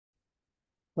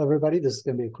Hello, everybody. This is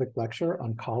going to be a quick lecture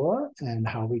on cholera and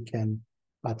how we can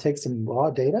take some raw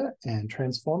data and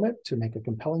transform it to make a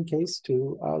compelling case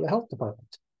to the health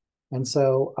department. And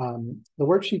so the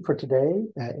worksheet for today,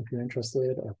 if you're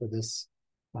interested, or for this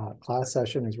class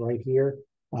session is right here.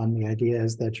 The idea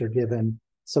is that you're given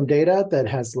some data that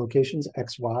has locations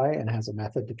X, Y, and has a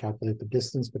method to calculate the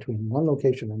distance between one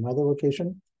location and another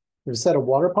location. There's a set of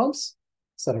water pumps,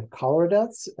 a set of cholera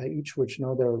deaths, each which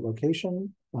know their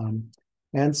location.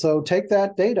 And so take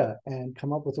that data and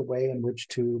come up with a way in which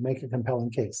to make a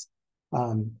compelling case.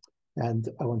 And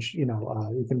I want you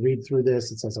know, you can read through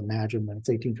this. It says, imagine when it's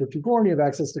 1854 and you have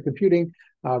access to computing,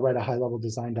 write a high-level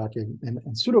design document and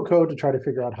pseudocode to try to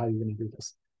figure out how you're going to do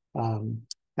this.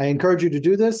 I encourage you to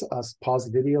do this.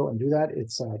 Pause the video and do that.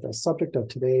 It's the subject of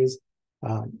today's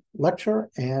lecture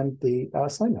and the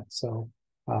assignment. So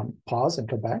pause and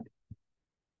come back.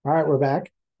 All right, we're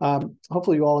back.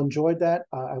 Hopefully you all enjoyed that.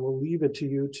 I will leave it to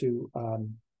you to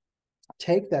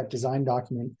take that design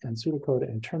document and pseudocode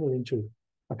and turn it into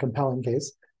a compelling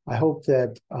case. I hope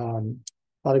that a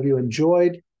lot of you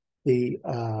enjoyed the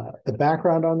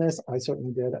background on this. I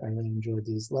certainly did. I really enjoyed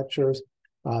these lectures.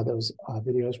 Those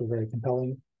videos were very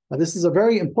compelling. This is a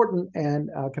very important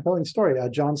and compelling story.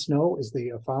 John Snow is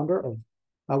the founder of,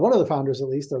 one of the founders at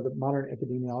least, of the modern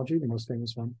epidemiology, the most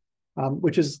famous one.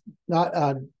 Which is not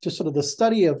just sort of the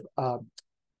study of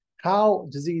how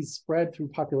disease spread through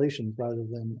populations rather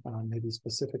than maybe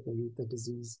specifically the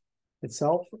disease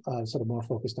itself, sort of more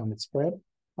focused on its spread.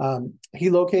 He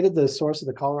located the source of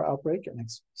the cholera outbreak and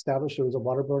established it was a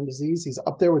waterborne disease. He's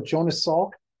up there with Jonas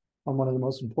Salk, one of the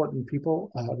most important people,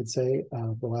 I would say,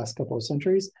 the last couple of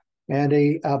centuries. And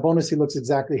a bonus, he looks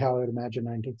exactly how I would imagine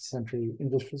 19th century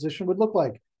English physician would look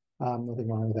like. Nothing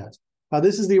wrong with that.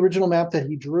 This is the original map that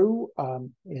he drew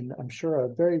in, I'm sure,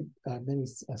 very many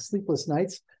sleepless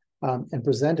nights and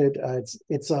presented.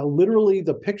 It's literally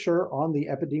the picture on the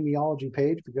epidemiology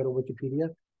page. If you go to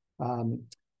Wikipedia,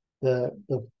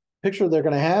 the picture they're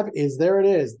going to have is there. It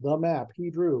is the map he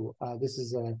drew. This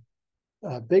is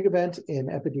a big event in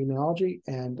epidemiology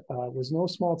and was no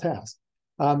small task.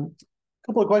 A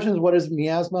couple of questions. What is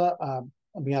miasma?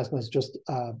 Miasma is just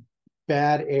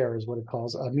bad air, is what it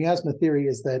calls. Miasma theory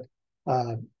is that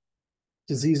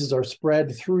diseases are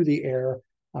spread through the air,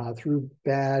 through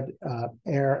bad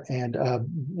air. And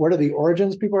what are the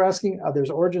origins? People are asking.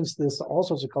 There's origins to this, all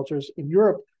sorts of cultures. In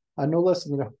Europe, no less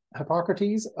than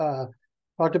Hippocrates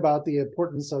talked about the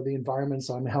importance of the environment's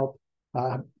on health,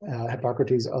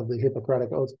 Hippocrates of the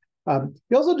Hippocratic Oath.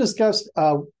 We also discussed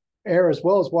air as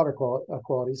well as water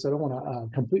quality, so I don't want to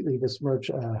completely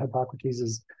besmirch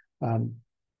Hippocrates'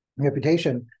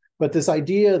 reputation. But this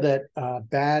idea that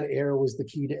bad air was the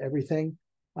key to everything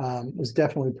was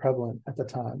definitely prevalent at the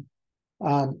time.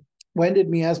 When did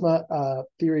miasma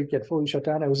theory get fully shut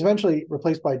down? It was eventually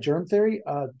replaced by germ theory.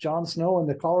 John Snow and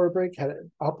the cholera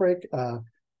outbreak,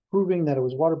 proving that it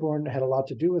was waterborne, had a lot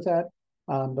to do with that.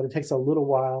 But it takes a little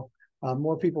while.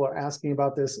 More people are asking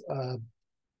about this.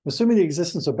 Assuming the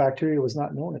existence of bacteria was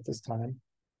not known at this time.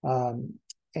 And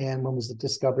when was it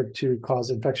discovered to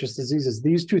cause infectious diseases?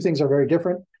 These two things are very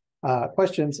different.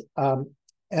 Questions.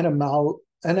 Animalcula,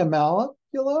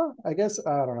 I guess.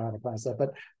 I don't know how to pronounce that.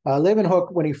 But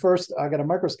Leeuwenhoek, when he first got a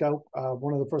microscope,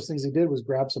 one of the first things he did was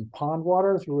grab some pond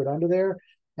water, threw it under there,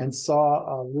 and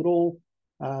saw little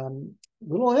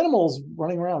animals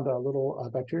running around, little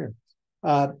bacteria.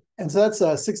 And so that's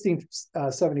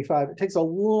 1675. It takes a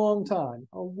long time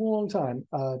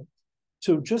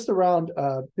to just around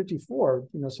 54,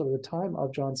 sort of the time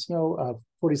of John Snow,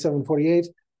 47, 48.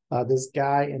 This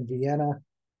guy in Vienna,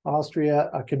 Austria,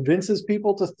 convinces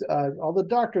people to, all the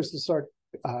doctors, to start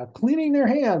cleaning their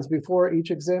hands before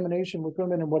each examination with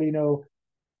women. And what do you know?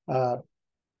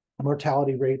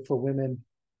 Mortality rate for women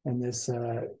in this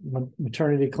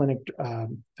maternity clinic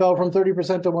fell from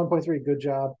 30% to 1.3. Good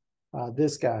job,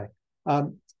 this guy.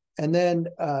 And then,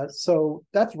 so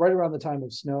that's right around the time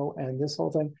of Snow and this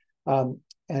whole thing. And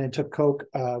it took Koch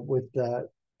with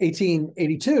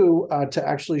 1882 to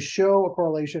actually show a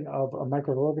correlation of a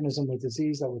microorganism with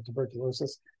disease, that was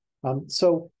tuberculosis.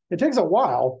 So it takes a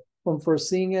while from first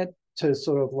seeing it to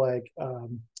sort of like,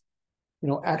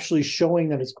 actually showing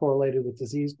that it's correlated with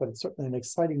disease, but it's certainly an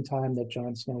exciting time that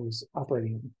John Snow was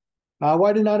operating in.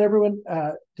 Why did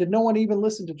no one even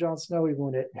listen to John Snow, even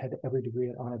when it had every degree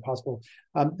of honor possible?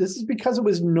 This is because it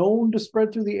was known to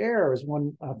spread through the air, is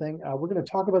one thing. We're going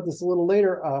to talk about this a little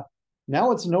later.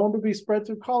 Now it's known to be spread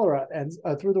through cholera and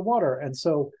through the water. And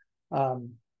so, we're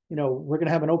going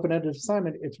to have an open-ended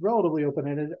assignment. It's relatively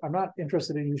open-ended. I'm not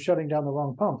interested in you shutting down the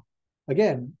wrong pump.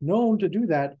 Again, known to do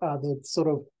that. The sort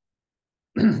of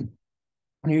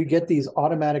you get these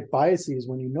automatic biases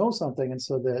when you know something, and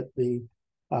so that the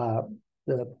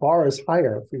bar is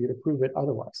higher for you to prove it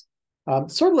otherwise.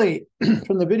 Certainly,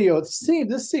 from the video,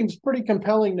 this seems pretty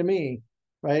compelling to me,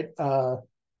 right?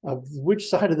 Of which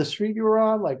side of the street you were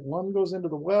on, like one goes into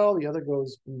the well, the other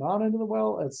goes not into the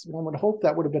well. One would hope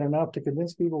that would have been enough to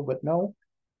convince people, but no.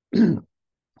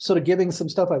 Sort of giving some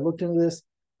stuff. I looked into this.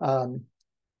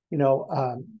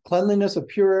 Cleanliness of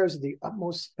pure air is the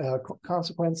utmost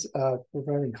consequence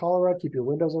preventing cholera. Keep your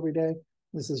windows every day.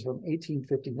 This is from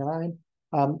 1859.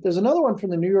 There's another one from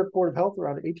the New York Board of Health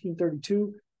around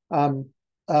 1832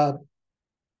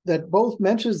 that both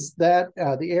mentions that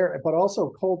the air, but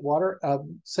also cold water.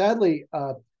 Sadly,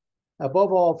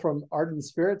 above all, from ardent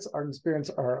spirits. Ardent spirits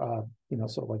are,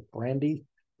 sort of like brandy.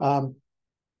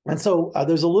 And so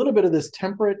there's a little bit of this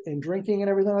temperate in drinking and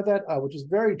everything like that, which is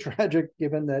very tragic,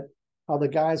 given that the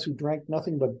guys who drank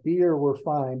nothing but beer were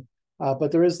fine.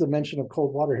 But there is the mention of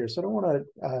cold water here. So I don't want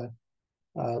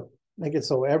to make it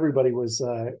so everybody was,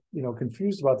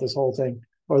 confused about this whole thing.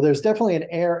 Or there's definitely an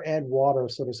air and water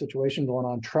sort of situation going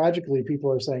on. Tragically, people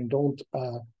are saying don't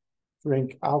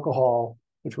drink alcohol,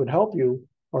 which would help you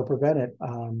or prevent it.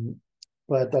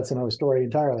 But that's another story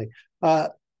entirely.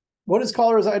 What is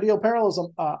cholera's ideal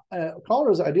parallelism?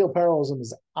 Cholera's ideal parallelism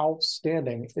is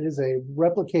outstanding. It is a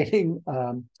replicating,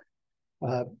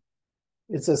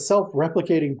 it's a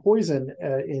self-replicating poison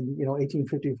in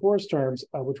 1854's terms,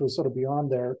 which was sort of beyond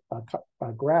their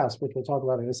grasp, which we'll talk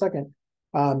about in a second.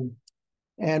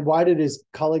 And why did his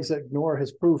colleagues ignore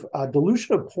his proof?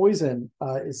 Dilution of poison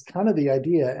is kind of the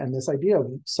idea, and this idea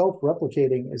of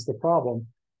self-replicating is the problem.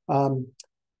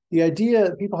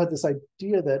 People had this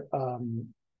idea that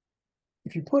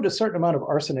if you put a certain amount of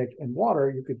arsenic in water,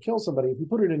 you could kill somebody. If you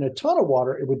put it in a ton of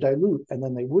water, it would dilute, and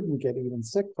then they wouldn't get even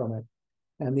sick from it.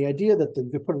 And the idea that you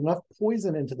could put enough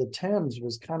poison into the Thames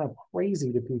was kind of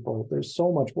crazy to people. There's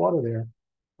so much water there,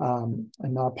 and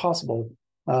not possible.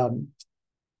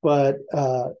 But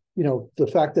the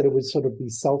fact that it would sort of be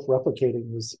self-replicating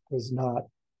was not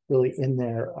really in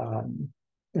there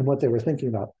in what they were thinking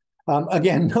about.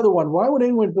 Again, another one. Why would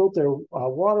anyone build their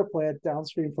water plant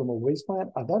downstream from a waste plant?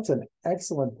 That's an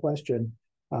excellent question.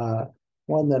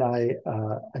 One that I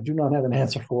do not have an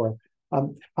answer for.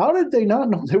 How did they not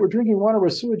know they were drinking water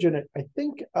with sewage in it? I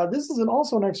think this is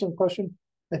also an excellent question.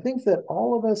 I think that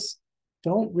all of us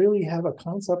don't really have a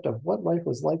concept of what life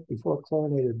was like before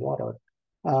chlorinated water.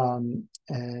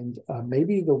 And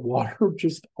maybe the water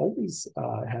just always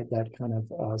had that kind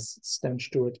of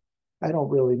stench to it. I don't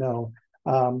really know.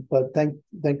 But thank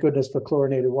goodness for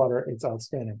chlorinated water. It's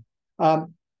outstanding.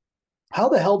 How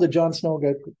the hell did Jon Snow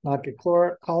not get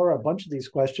cholera? A bunch of these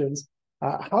questions.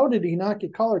 How did he not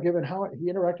get cholera, given how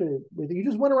he interacted with? He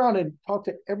just went around and talked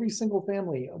to every single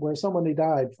family where someone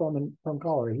died from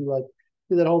cholera. He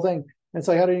did that whole thing. And it's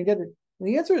like, how did he get it? And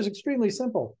the answer is extremely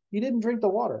simple. He didn't drink the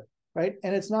water, right?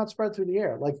 And it's not spread through the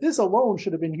air. Like, this alone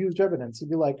should have been huge evidence. He'd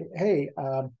be like, hey,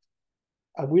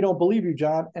 we don't believe you,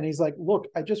 John. And he's like, look,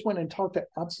 I just went and talked to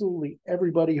absolutely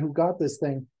everybody who got this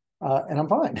thing, and I'm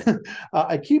fine.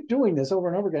 I keep doing this over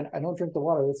and over again. I don't drink the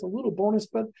water. That's a little bonus,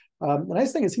 but the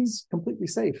nice thing is he's completely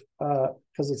safe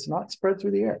because it's not spread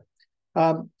through the air.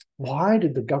 Why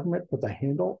did the government put the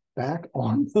handle back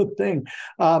on the thing?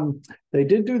 They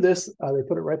did do this. They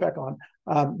put it right back on.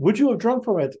 Would you have drunk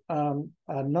from it?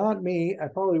 Not me. I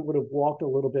probably would have walked a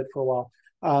little bit for a while.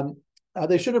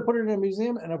 They should have put it in a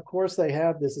museum, and of course they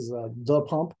have. This is the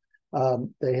pump.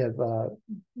 They have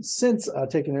since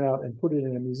taken it out and put it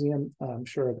in a museum, I'm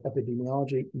sure, of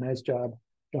epidemiology. Nice job,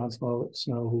 Jon Snow,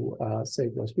 who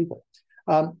saved those people.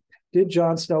 Did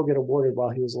Jon Snow get awarded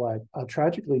while he was alive?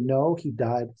 Tragically, no. He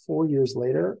died 4 years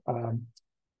later,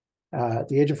 at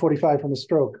the age of 45 from a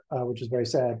stroke, which is very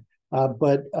sad.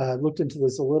 But looked into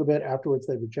this a little bit afterwards.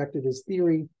 They rejected his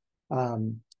theory.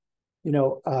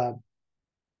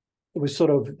 It was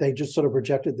they just sort of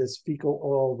rejected this fecal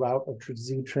oral route of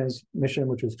disease transmission,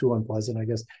 which was too unpleasant, I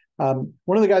guess.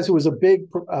 One of the guys who was a big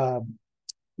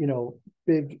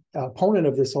opponent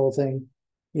of this whole thing,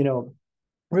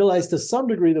 realized to some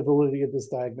degree the validity of this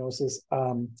diagnosis,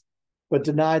 but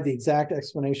denied the exact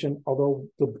explanation, although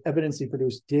the evidence he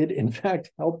produced did, in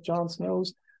fact, help Jon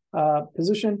Snow's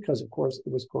position, because, of course, it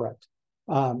was correct.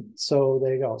 So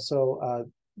there you go. So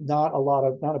not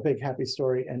a big happy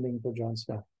story ending for Jon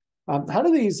Snow. How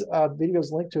do these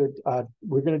videos link to it?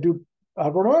 We're going to do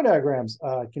Voronoi diagrams.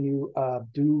 Can you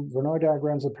do Voronoi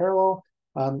diagrams in parallel?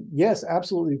 Yes,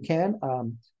 absolutely you can.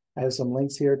 I have some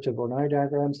links here to Voronoi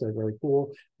diagrams. They're very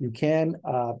cool. You can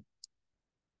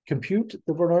compute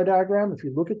the Voronoi diagram. If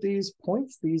you look at these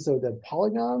points, these are the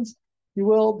polygons. you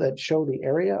will, that show the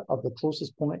area of the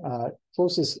closest point,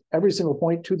 every single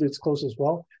point to its closest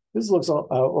well. This looks,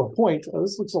 or point,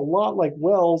 this looks a lot like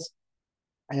wells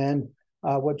and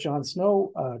what John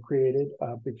Snow created,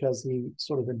 because he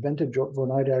sort of invented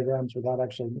Voronoi diagrams without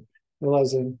actually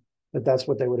realizing that that's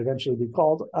what they would eventually be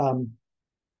called,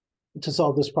 to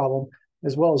solve this problem,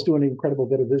 as well as doing an incredible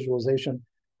bit of visualization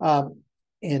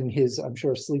in his, I'm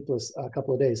sure, sleepless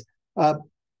couple of days.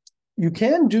 You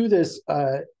can do this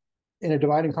in a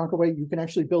divide and conquer way. You can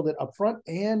actually build it up front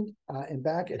and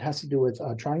back. It has to do with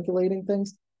triangulating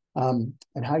things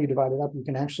and how you divide it up. You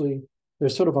can actually,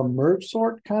 there's sort of a merge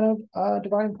sort kind of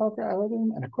divide and conquer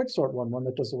algorithm, and a quick sort one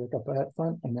that does the work up at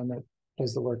front and one that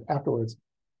does the work afterwards.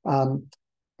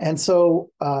 And so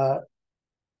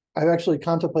I've actually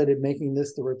contemplated making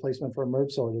this the replacement for a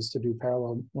merge sort, is to do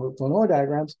parallel Voronoi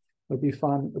diagrams. It would be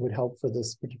fun. It would help for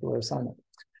this particular assignment.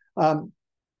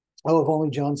 Oh, if only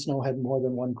Jon Snow had more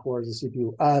than one core as a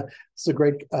CPU. It's a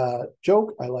great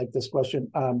joke. I like this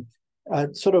question.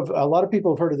 Sort of, a lot of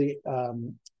people have heard of the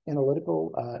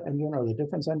analytical engine, or the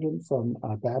difference engine from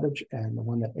Babbage, and the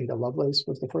one that Ada Lovelace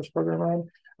was the first programmer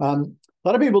on. A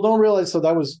lot of people don't realize, so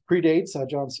that was predates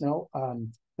Jon Snow.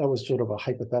 That was sort of a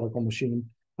hypothetical machine.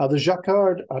 The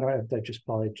Jacquard, I don't know if that just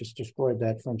probably just destroyed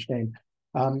that French name.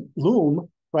 Loom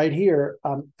right here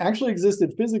actually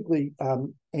existed physically,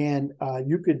 and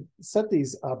you could set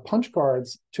these punch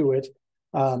cards to it.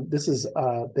 This is,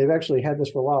 they've actually had this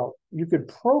for a while. You could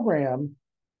program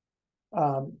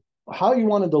how you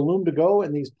wanted the loom to go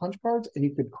in these punch cards, and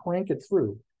you could crank it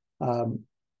through.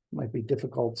 Might be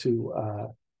difficult to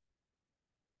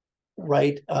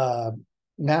write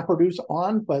MapReduce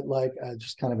on, but like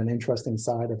just kind of an interesting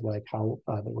side of like how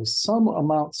there was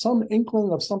some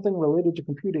inkling of something related to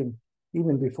computing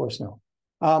even before Snow.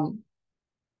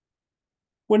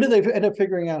 When did they end up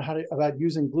figuring out about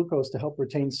using glucose to help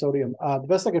retain sodium? The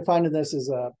best I could find in this is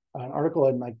an article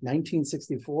in like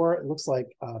 1964. It looks like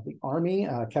the Army,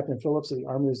 Captain Phillips of the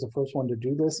Army was the first one to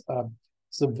do this.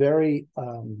 It's a very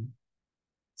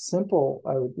simple,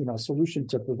 solution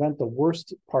to prevent the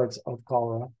worst parts of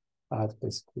cholera. It's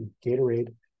basically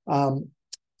Gatorade.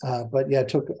 But yeah, it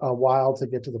took a while to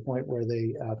get to the point where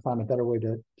they found a better way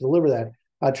to deliver that.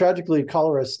 Tragically,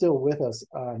 cholera is still with us.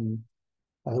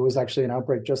 There was actually an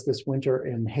outbreak just this winter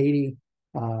in Haiti.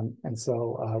 And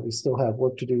so we still have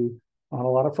work to do on a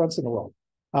lot of fronts in the world.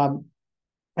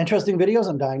 Interesting videos.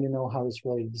 I'm dying to know how this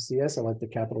related to CS. I like the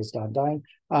capitals dying.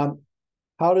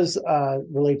 How does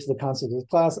relate to the concept of the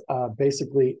class?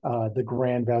 Basically, the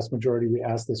grand vast majority, we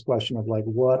ask this question of like,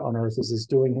 what on earth is this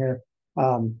doing here?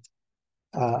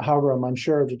 However, I'm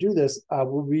unsure to do this.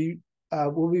 Will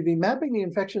we be mapping the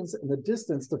infections in the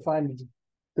distance to find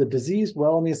the disease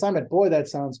well in the assignment? Boy, that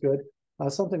sounds good.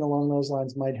 Something along those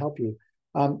lines might help you.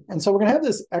 And so we're gonna have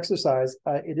this exercise.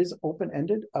 It is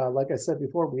open-ended. Like I said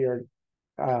before, we are,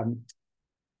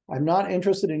 I'm not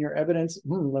interested in your evidence.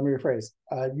 Let me rephrase.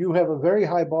 You have a very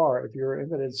high bar if your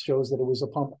evidence shows that it was a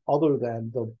pump other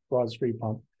than the Broad Street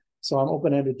pump. So I'm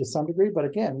open-ended to some degree, but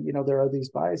again, there are these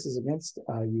biases against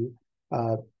you.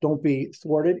 Don't be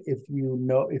thwarted if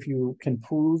you can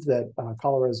prove that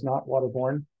cholera is not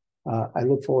waterborne. I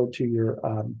look forward to your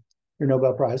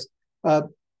Nobel Prize,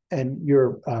 and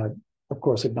you're of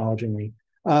course acknowledging me.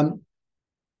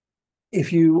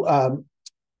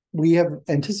 We have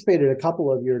anticipated a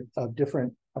couple of your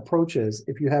different approaches.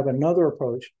 If you have another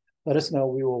approach, let us know.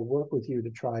 We will work with you to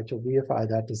try to reify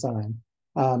that design.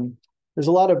 There's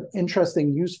a lot of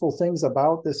interesting, useful things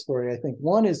about this story. I think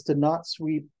one is to not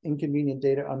sweep inconvenient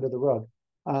data under the rug.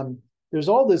 There's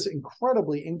all this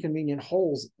incredibly inconvenient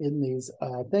holes in these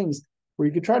things where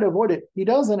you could try to avoid it. He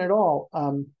doesn't at all.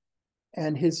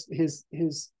 And his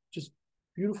just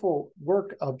beautiful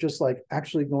work of just like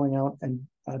actually going out and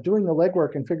doing the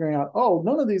legwork and figuring out, oh,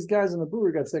 none of these guys in the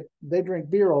brewery got sick. They drink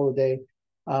beer all the day.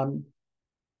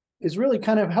 Is really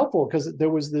kind of helpful, because there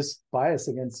was this bias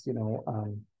against,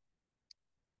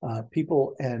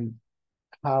 people and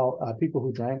how people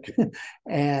who drank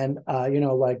and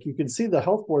like you can see the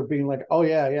health board being like, oh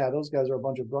yeah, those guys are a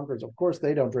bunch of drunkards, of course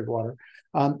they don't drink water.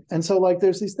 And so like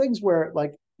there's these things where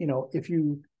like if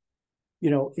you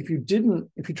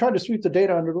tried to sweep the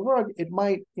data under the rug, it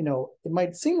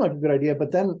might seem like a good idea,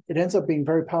 but then it ends up being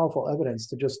very powerful evidence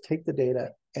to just take the data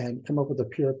and come up with a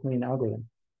pure clean algorithm.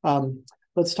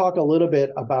 Let's talk a little bit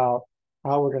about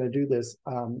how we're going to do this.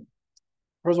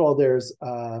 First of all, there's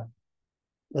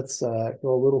let's go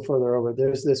a little further over.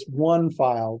 There's this one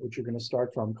file which you're going to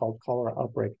start from called Cholera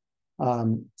Outbreak.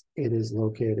 It is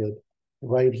located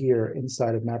right here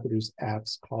inside of MapReduce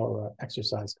apps, Cholera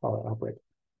exercise, Cholera Outbreak.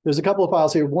 there's a couple of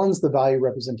files here. One's the value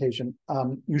representation.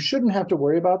 You shouldn't have to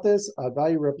worry about this.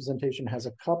 Value representation has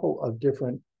a couple of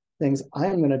different things. I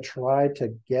am going to try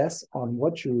to guess on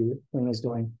what your thing is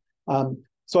doing.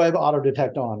 So I have auto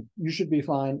detect on. You should be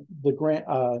fine. The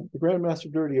grand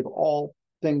majority of all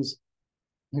things,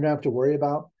 you don't have to worry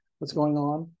about what's going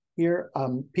on here.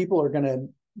 People are going to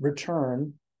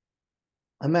return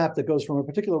a map that goes from a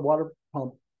particular water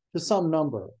pump to some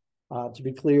number. To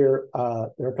be clear,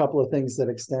 there are a couple of things that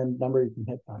extend number. You can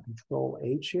hit Control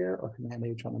H here or Command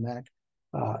H on the Mac.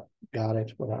 Got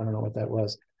it. Well, I don't know what that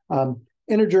was.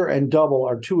 Integer and double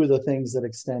are two of the things that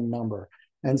extend number.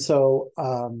 And so,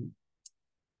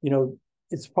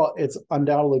 it's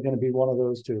undoubtedly going to be one of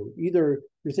those two. Either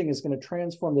your thing is going to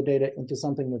transform the data into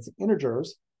something that's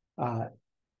integers,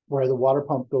 where the water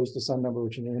pump goes to some number,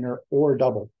 which is an integer, or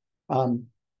double.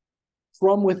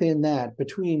 From within that,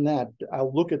 between that,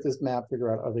 I'll look at this map,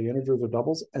 figure out are they integers or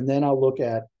doubles, and then I'll look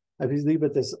at, if you leave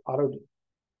it this auto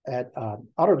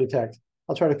detect,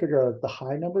 I'll try to figure out if the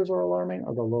high numbers are alarming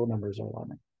or the low numbers are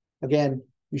alarming. Again,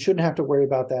 you shouldn't have to worry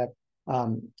about that,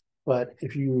 but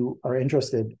if you are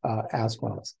interested, ask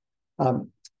one of us.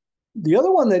 The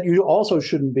other one that you also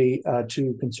shouldn't be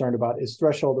too concerned about is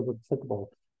threshold of applicable.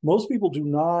 Most people do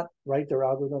not write their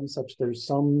algorithms such there's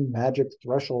some magic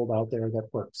threshold out there that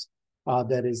works.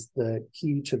 That is the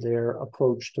key to their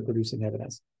approach to producing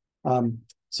evidence.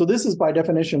 So this is by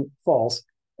definition false.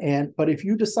 But if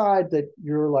you decide that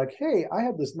you're like, hey, I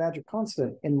have this magic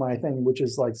constant in my thing, which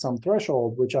is like some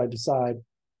threshold, which I decide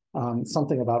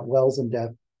something about wells and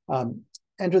death,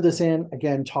 enter this in,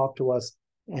 again, talk to us,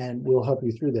 and we'll help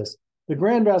you through this. The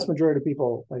grand vast majority of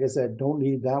people, like I said, don't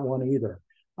need that one either.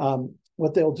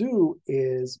 What you'll do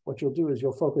is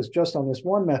you'll focus just on this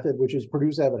one method, which is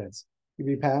produce evidence. You'll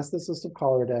be past this list of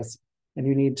cholera deaths, and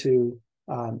you need to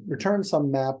return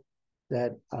some map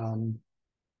that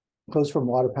goes from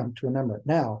water pump to a number.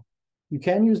 Now, you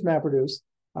can use MapReduce.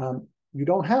 You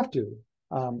don't have to.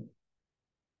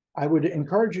 I would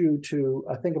encourage you to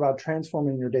think about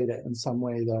transforming your data in some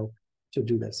way, though, to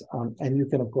do this. And you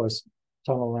can, of course,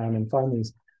 tunnel around and find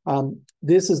these.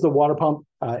 This is the water pump.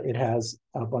 It has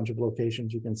a bunch of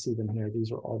locations. You can see them here.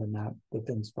 These are all the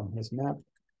things from his map.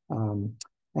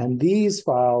 And these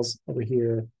files over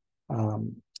here,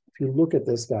 if you look at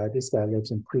this guy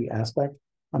lives in pre-aspect.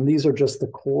 These are just the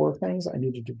core things. I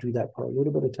needed to do that for a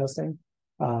little bit of testing.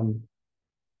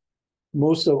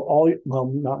 Most of all,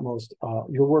 well, not most,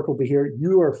 your work will be here.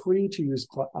 You are free to use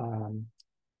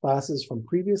classes from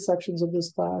previous sections of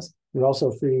this class. You're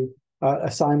also free,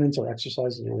 assignments or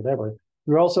exercises or whatever.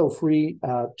 You're also free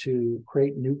to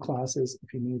create new classes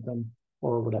if you need them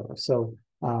or whatever. So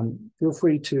feel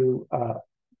free to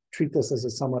treat this as a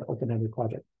somewhat open-ended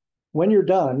project. When you're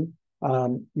done,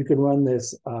 you can run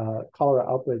this cholera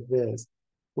outbreak viz,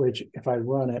 which if I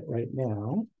run it right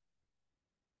now,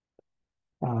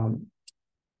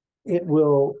 it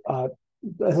will,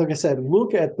 like I said,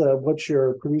 look at what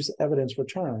your produce evidence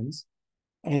returns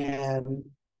and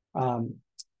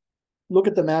look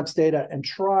at the maps data and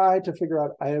try to figure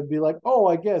out, I would be like, oh,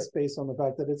 I guess based on the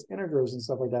fact that it's integers and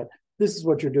stuff like that, this is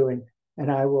what you're doing.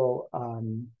 And I will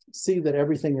see that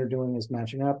everything you're doing is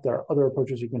matching up. There are other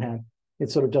approaches you can have. It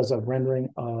sort of does a rendering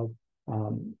of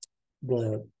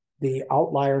the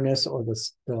outlierness or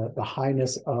the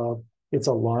highness of its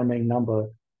alarming number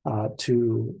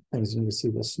to things. And you see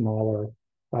the smaller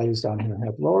values down here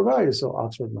have lower values. So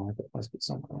Oxford Market must be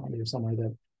somewhere around here, somewhere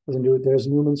that doesn't do it. There's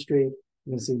Newman Street.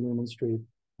 You can see Newman Street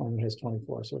only has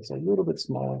 24. So it's a little bit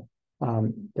smaller.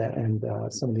 And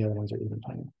some of the other ones are even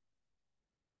tinier.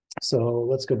 So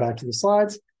let's go back to the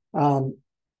slides. Like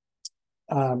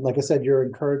I said, you're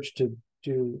encouraged to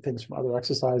do things from other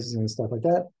exercises and stuff like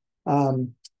that. A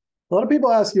lot of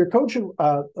people ask your coach,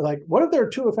 like, what if there are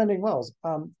two offending wells?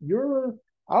 Your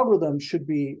algorithm should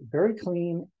be very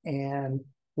clean and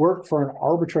work for an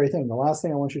arbitrary thing. The last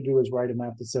thing I want you to do is write a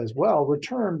map that says, well,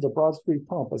 return the Broad Street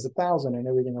pump as 1,000 and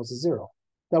everything else is 0.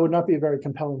 That would not be a very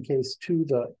compelling case to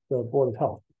the Board of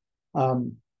Health.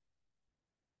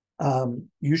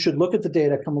 You should look at the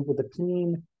data, come up with a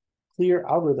clean, clear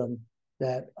algorithm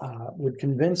that would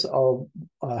convince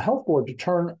a health board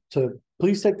to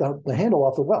please take the handle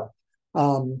off the well.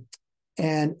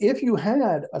 And if you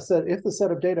had if the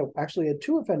set of data actually had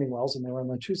two offending wells and they were on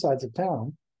the two sides of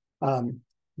town,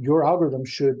 your algorithm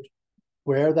should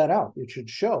wear that out. It should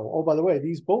show, oh, by the way,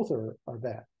 these both are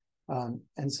bad.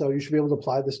 And so you should be able to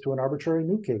apply this to an arbitrary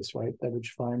new case, right? That would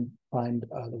find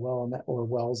the well in that, or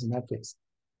wells in that case.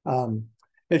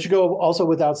 It should go also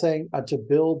without saying, to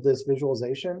build this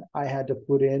visualization, I had to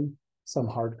put in some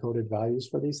hard-coded values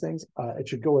for these things. It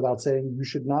should go without saying you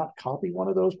should not copy one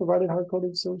of those provided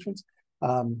hard-coded solutions.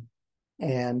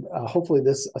 And hopefully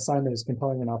this assignment is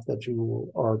compelling enough that you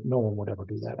will, or no one would ever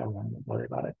do that. I won't worry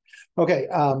about it. Okay,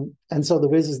 and so the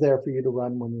viz is there for you to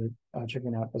run when you're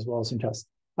checking out, as well as some tests.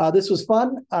 This was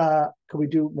fun. Could we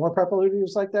do more prep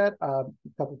reviews like that? A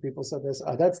couple of people said this.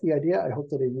 That's the idea. I hope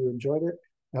that you enjoyed it.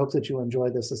 I hope that you enjoy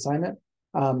this assignment.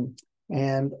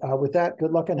 And with that,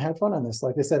 good luck and have fun on this.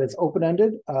 Like I said, it's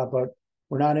open-ended, but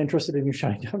we're not interested in you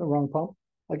shutting down the wrong pump.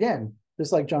 Again,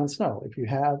 just like Jon Snow, if you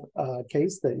have a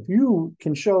case that if you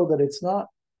can show that it's not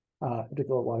a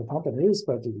particular water pump and it is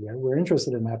spread through the air, we're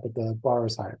interested in that, but the bar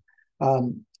is higher.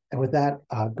 And with that,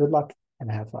 good luck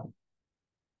and have fun.